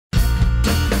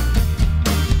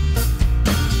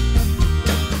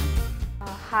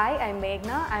Hi, I'm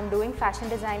Meghana. I'm doing fashion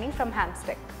designing from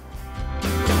Hamstech.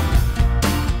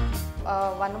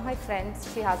 One of my friends,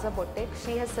 she has a boutique.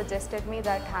 She has suggested me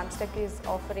that Hamstech is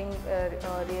offering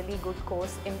a really good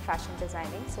course in fashion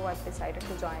designing, so I've decided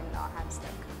to join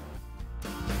Hamstech.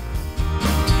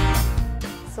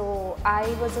 So I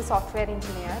was a software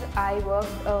engineer. I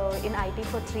worked in IT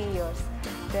for 3 years.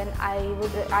 Then I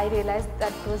realized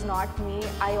that was not me.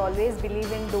 I always believe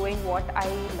in doing what I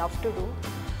love to do.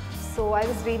 So I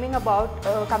was dreaming about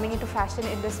coming into fashion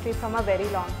industry from a very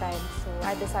long time. So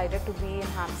I decided to be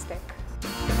in Hamstech.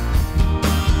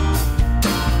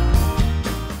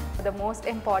 The most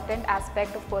important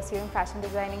aspect of pursuing fashion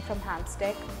designing from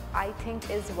Hamstech, I think,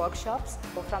 is workshops.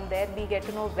 So from there we get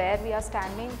to know where we are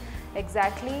standing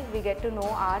exactly. We get to know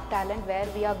our talent, where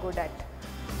we are good at.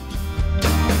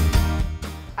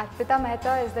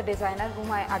 Mehta is the designer whom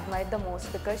I admire the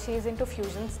most because she is into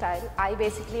fusion style. I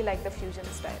basically like the fusion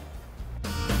style.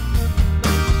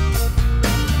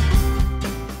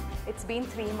 It's been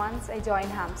 3 months I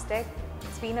joined Hamstech.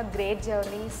 It's been a great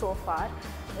journey so far.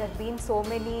 There have been so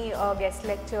many guest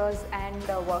lectures and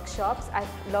workshops.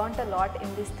 I've learned a lot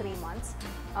in these 3 months.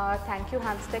 Thank you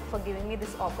Hamstech for giving me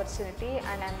this opportunity,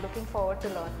 and I'm looking forward to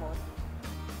learn more.